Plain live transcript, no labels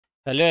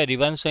Hello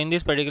everyone. So in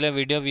this particular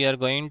video, we are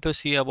going to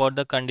see about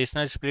the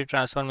conditional split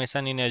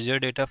transformation in Azure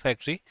Data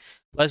Factory.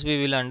 First,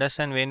 we will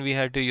understand when we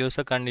have to use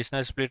a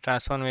conditional split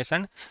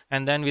transformation,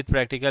 and then with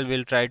practical,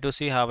 we'll try to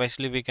see how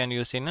actually we can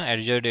use in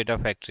Azure Data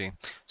Factory.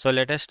 So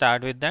let us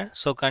start with that.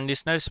 So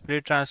conditional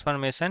split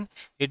transformation,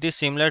 it is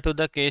similar to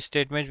the case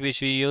statement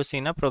which we use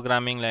in a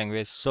programming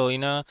language. So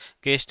in a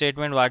case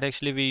statement, what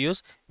actually we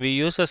use? We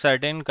use a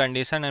certain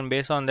condition, and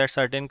based on that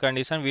certain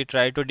condition, we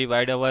try to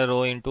divide our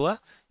row into a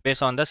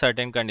based on the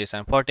certain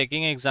condition. For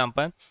taking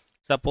example,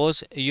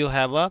 suppose you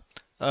have a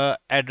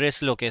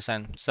address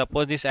location.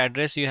 Suppose this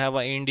address you have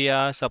a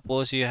India,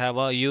 suppose you have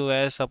a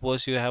US,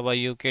 suppose you have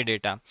a UK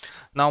data.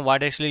 Now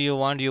what actually you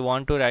want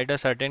to write a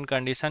certain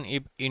condition.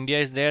 If India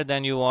is there,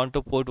 then you want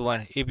to put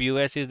 1. If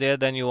US is there,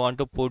 then you want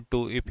to put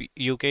 2.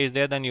 If UK is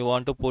there, then you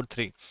want to put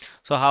 3.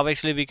 So how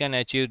actually we can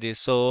achieve this?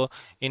 So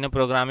in a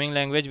programming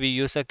language, we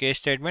use a case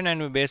statement,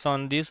 and based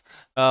on this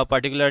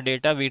particular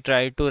data, we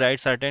try to write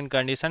certain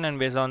condition, and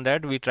based on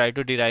that we try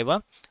to derive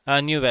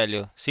a new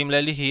value.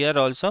 Similarly here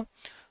also,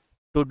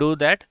 to do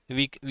that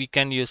we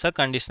can use a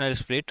conditional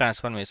split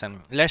transformation.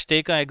 Let's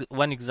take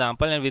one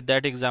example, and with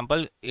that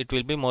example it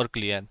will be more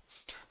clear.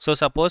 So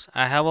suppose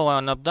I have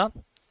one of the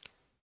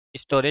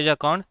storage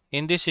account.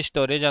 In this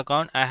storage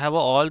account I have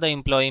all the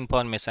employee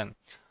information.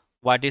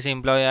 What is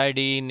employee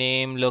ID,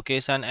 name,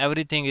 location,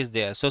 everything is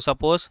there. So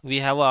suppose we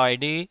have a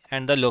ID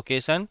and the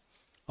location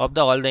of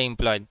the all the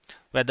employee,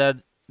 whether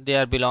they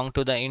are belong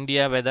to the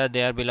India, whether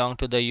they are belong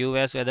to the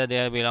US, whether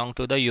they are belong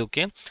to the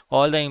UK.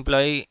 All the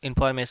employee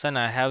information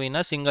I have in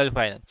a single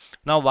file.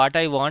 Now what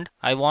I want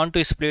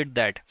to split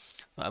that.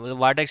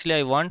 What actually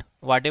I want,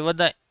 whatever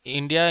the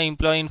India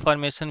employee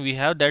information we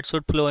have, that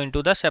should flow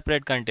into the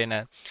separate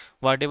container.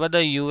 Whatever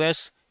the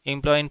US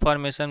employee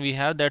information we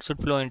have, that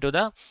should flow into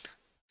the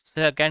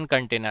second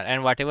container,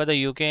 and whatever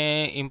the UK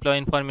employee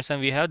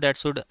information we have, that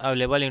should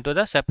available into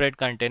the separate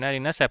container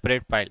in a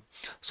separate file.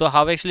 So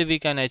how actually we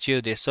can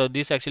achieve this? So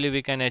this actually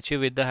we can achieve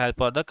with the help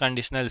of the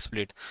conditional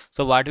split.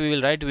 So what we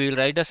will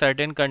write a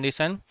certain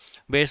condition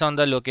based on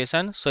the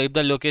location. So if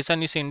the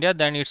location is India,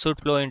 then it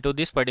should flow into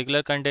this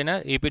particular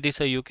container. If it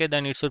is a UK,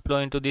 then it should flow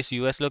into this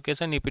US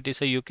location. If it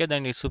is a UK,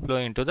 then it should flow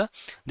into the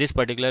this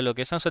particular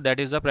location. So that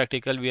is the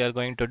practical we are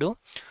going to do.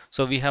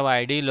 So we have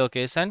ID,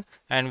 location,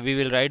 and we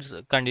will write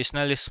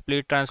conditional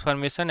split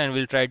transformation, and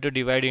we'll try to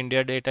divide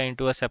India data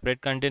into a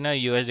separate container,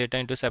 US data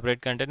into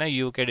separate container,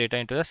 UK data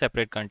into a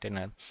separate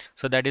container.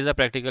 So that is the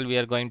practical we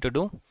are going to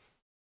do.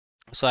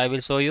 So I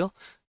will show you.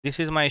 This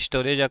is my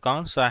storage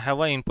account. So I have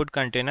a input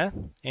container.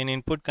 In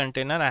input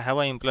container I have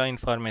a employee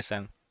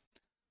information.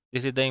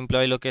 This is the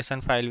employee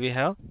location file we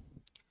have.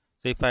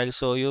 So if I'll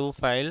show you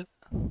file,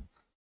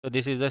 so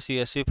this is the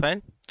CSV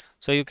file.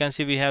 So you can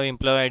see we have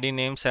employee ID,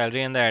 name,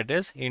 salary, and the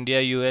address.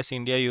 India, US,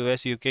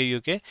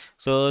 UK.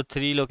 So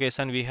 3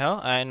 location we have,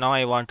 and now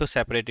I want to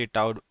separate it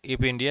out.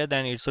 If India,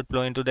 then it should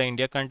flow into the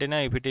India container.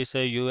 If it is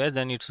a US,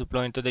 then it should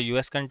flow into the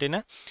US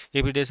container.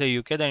 If it is a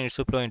UK, then it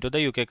should flow into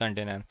the UK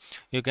container.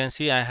 You can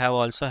see I have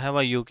also have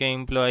a UK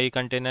employee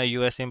container,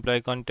 US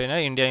employee container,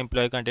 India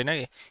employee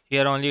container.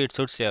 Here only it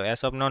should save.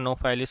 As of now, no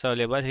file is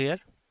available here.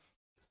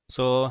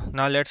 So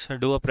now let's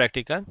do a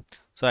practical.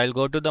 So I'll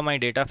go to my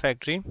data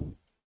factory.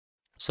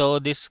 So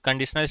this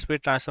conditional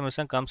split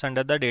transformation comes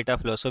under the data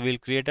flow. So we'll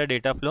create a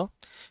data flow.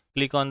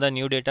 Click on the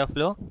new data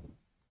flow.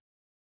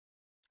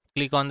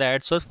 Click on the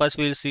add source. First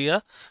we'll see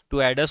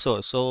to add a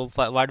source. So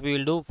what we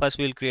will do, first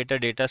we'll create a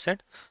data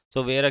set.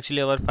 So where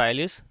actually our file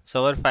is.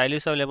 So our file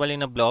is available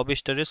in a blob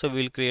storage. So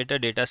we'll create a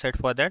data set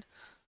for that.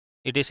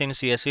 It is in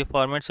CSV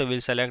format. So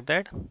we'll select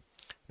that.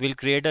 We'll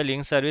create a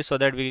link service so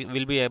that we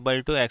will be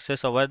able to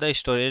access over the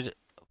storage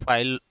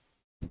file,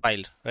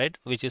 right,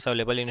 which is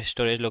available in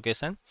storage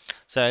location.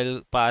 So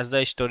I'll pass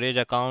the storage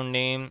account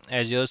name,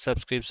 Azure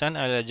subscription.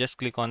 I'll just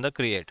click on the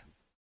create.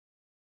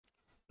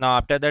 Now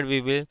after that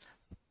we will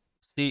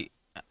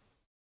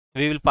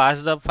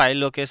pass the file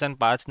location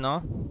path.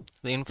 Now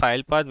in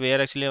file path,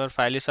 where actually our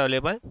file is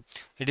available,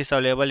 it is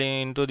available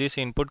into this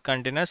input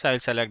container. So I'll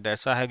select that.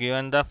 So I have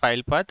given the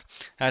file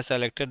path. I have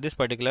selected this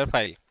particular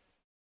file.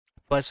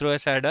 First row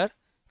as header.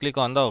 Click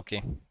on the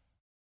OK.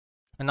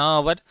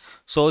 Now our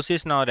source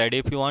is now ready.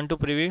 If you want to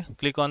preview,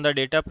 click on the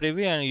data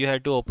preview, and you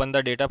have to open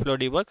the data flow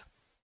debug,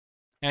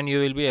 and you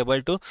will be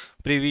able to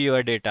preview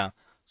your data.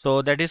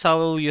 So that is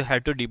how you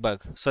have to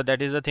debug. So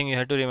that is the thing you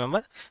have to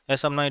remember.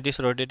 As of now it is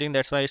rotating,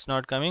 that's why it's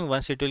not coming.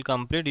 Once it will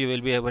complete, you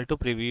will be able to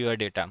preview your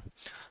data.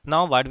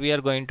 Now what we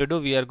are going to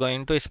do, we are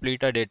going to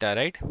split our data,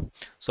 right?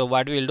 So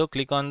what we will do,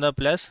 click on the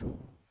plus.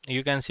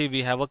 You can see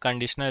we have a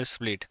conditional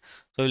split.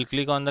 So we'll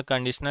click on the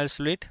conditional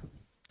split.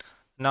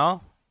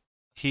 Now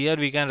here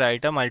we can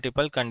write a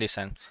multiple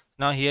condition.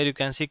 Now here you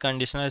can see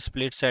conditional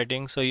split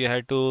setting. So you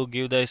have to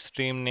give the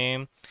stream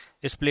name,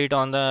 split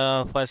on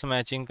the first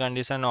matching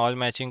condition, all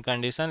matching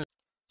condition.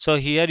 So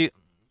here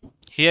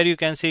you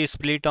can see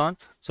split on.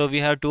 So we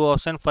have two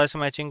options: first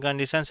matching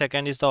condition,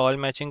 second is the all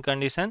matching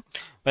condition.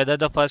 Whether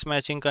the first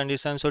matching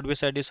condition should be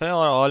satisfied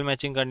or all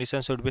matching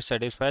conditions should be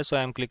satisfied. So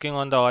I am clicking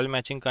on the all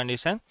matching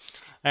condition,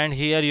 and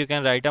here you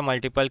can write a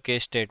multiple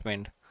case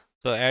statement.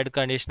 So add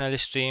conditional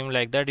stream,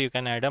 like that you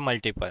can add a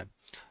multiple.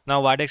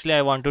 Now what actually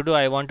I want to do,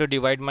 I want to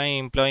divide my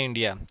employee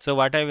India. So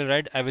what I will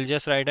write, I will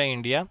just write a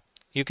India.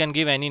 You can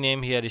give any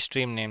name here,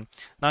 stream name.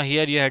 Now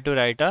here you have to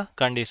write a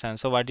condition.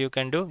 So what you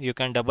can do, you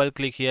can double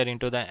click here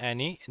into the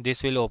any,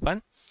 this will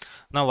open.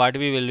 Now what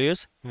we will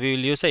use, we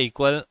will use a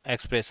equal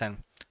expression.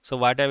 So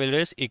what I will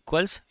use,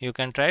 equals, you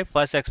can try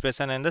first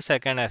expression and the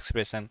second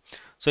expression.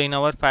 So in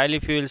our file,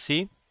 if you will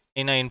see,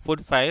 in a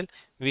input file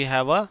we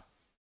have a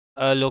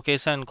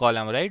location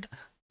column, right?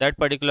 That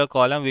particular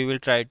column we will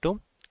try to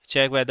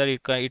check whether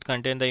it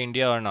contain the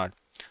India or not.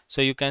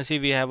 So you can see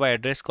we have a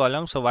address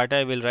column. So what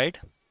I will write,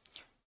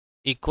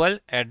 equal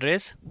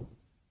address,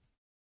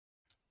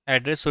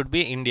 address should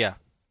be India.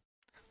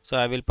 So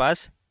I will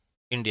pass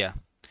India.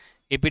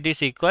 If it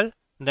is equal,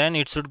 then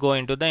it should go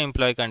into the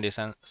employee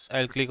condition.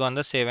 I'll click on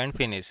the save and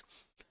finish.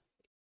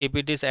 If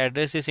it is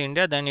address is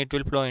India, then it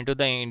will flow into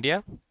the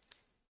India,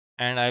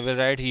 and I will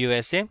write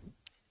USA.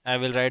 I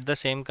will write the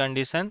same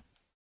condition.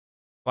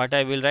 What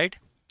I will write,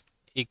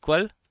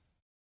 equal,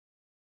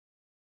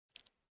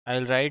 I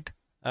will write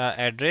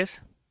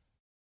address,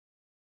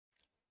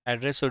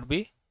 address should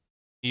be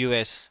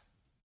US.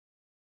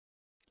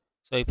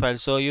 So if I'll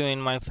show you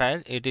in my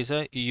file, it is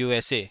a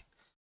USA.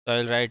 So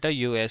I'll write a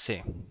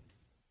USA.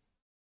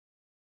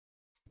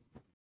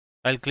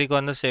 I'll click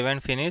on the save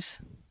and finish.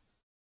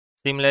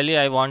 Similarly,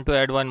 I want to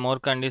add one more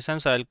condition.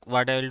 So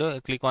what I will do,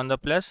 I'll click on the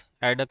plus,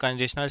 add a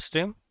conditional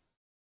stream,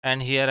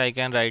 and here I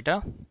can write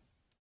a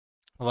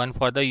one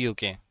for the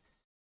UK.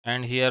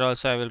 And here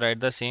also I will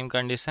write the same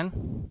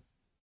condition,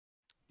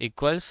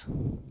 equals.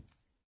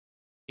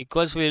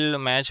 Equals will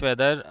match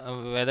whether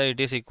it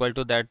is equal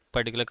to that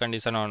particular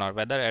condition or not,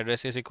 whether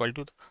address is equal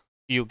to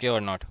UK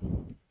or not.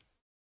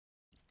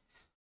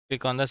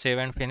 Click on the save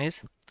and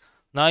finish.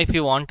 Now if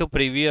you want to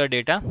preview your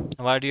data,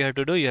 what you have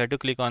to do, you have to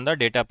click on the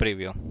data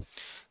preview.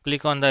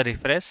 Click on the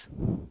refresh.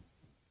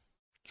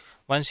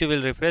 Once you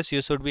will refresh,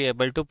 you should be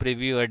able to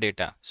preview your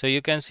data. So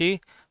you can see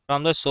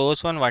from the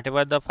source one,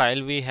 whatever the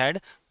file we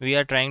had, we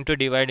are trying to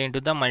divide into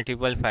the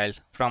multiple file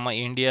from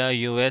India,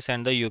 US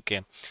and the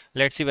UK.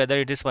 Let's see whether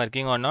it is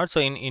working or not.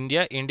 So in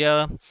India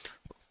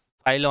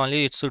file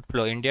only it should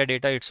flow, India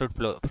data it should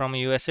flow. From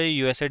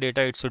USA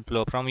data it should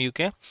flow. From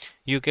UK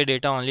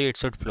data only it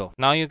should flow.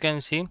 Now you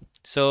can see,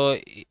 so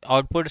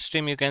output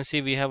stream you can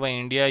see we have a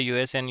India,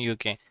 US and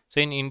UK. So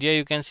in India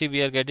you can see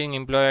we are getting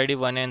employee ID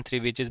 1 and 3,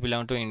 which is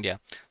belong to India.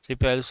 So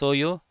if I will show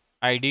you,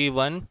 ID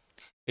 1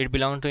 it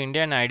belong to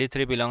India and ID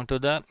 3 belong to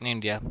the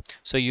India.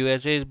 So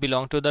USA is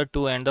belong to the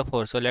 2 and the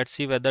 4. So let's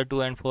see whether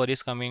 2 and 4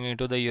 is coming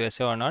into the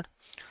USA or not.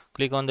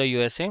 Click on the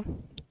USA.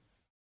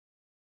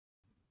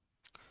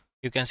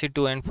 You can see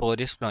 2 and 4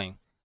 is flowing.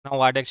 Now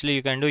what actually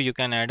you can do, you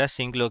can add a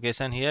sync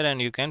location here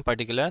and you can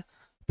particular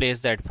place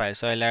that file.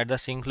 So I'll add the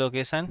sync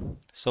location.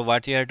 So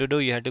what you have to do,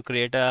 you have to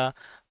create a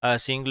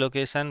sync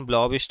location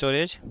blob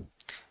storage,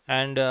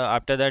 and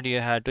after that you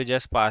have to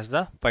just pass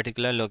the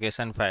particular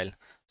location file.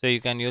 So you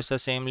can use the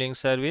same link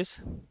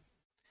service,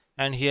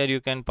 and here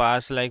you can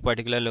pass like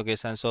particular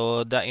location.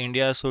 So the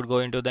India should go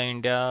into the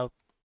India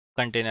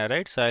container,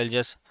 right? So I'll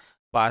just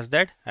pass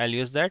that, I'll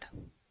use that,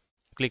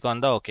 click on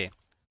the OK.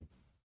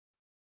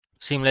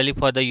 Similarly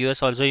for the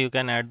US also you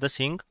can add the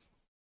sync,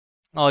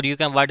 or you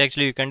can, what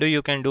actually you can do,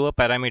 you can do a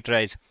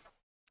parameterize,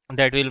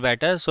 that will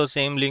better. So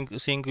same link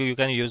sync you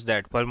can use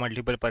that for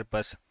multiple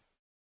purpose.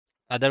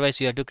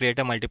 Otherwise you have to create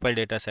a multiple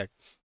data set.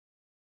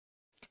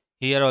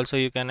 Here also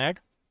you can add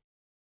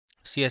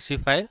CSV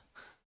file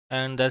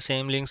and the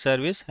same link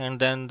service and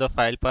then the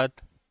file path.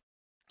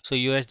 So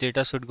US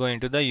data should go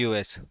into the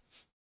US.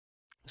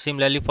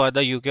 Similarly for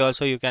the UK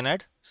also you can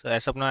add. So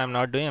as of now I'm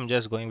not doing, I'm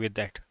just going with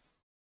that.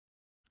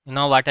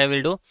 Now what I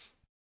will do,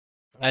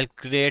 I'll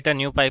create a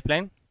new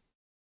pipeline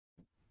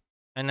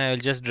and I will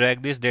just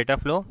drag this data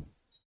flow.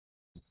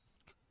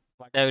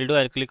 What I will do,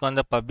 I'll click on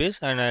the publish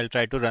and I'll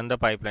try to run the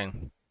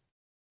pipeline.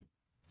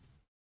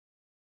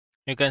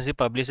 You can see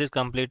publish is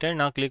completed.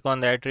 Now click on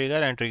that trigger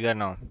and trigger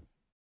now.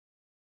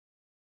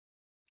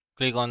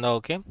 Click on the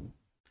OK.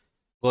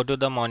 Go to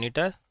the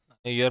monitor.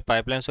 Your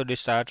pipeline should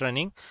start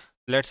running.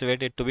 Let's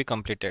wait it to be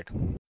completed.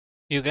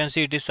 You can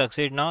see it is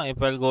succeed now.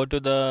 If I'll go to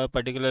the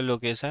particular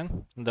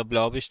location, the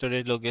blob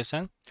storage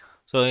location.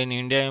 So in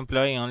India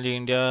employee, only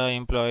India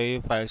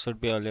employee file should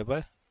be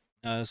available.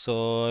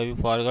 So we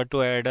forgot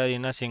to add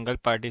in a single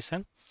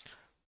partition.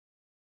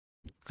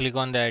 Click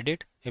on the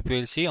edit. If you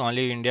will see,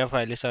 only India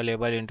file is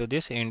available into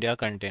this India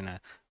container.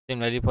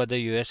 Similarly for the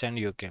US and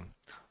UK.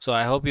 So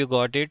I hope you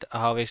got it,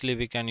 how actually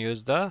we can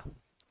use the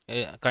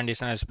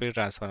conditional split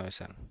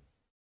transformation.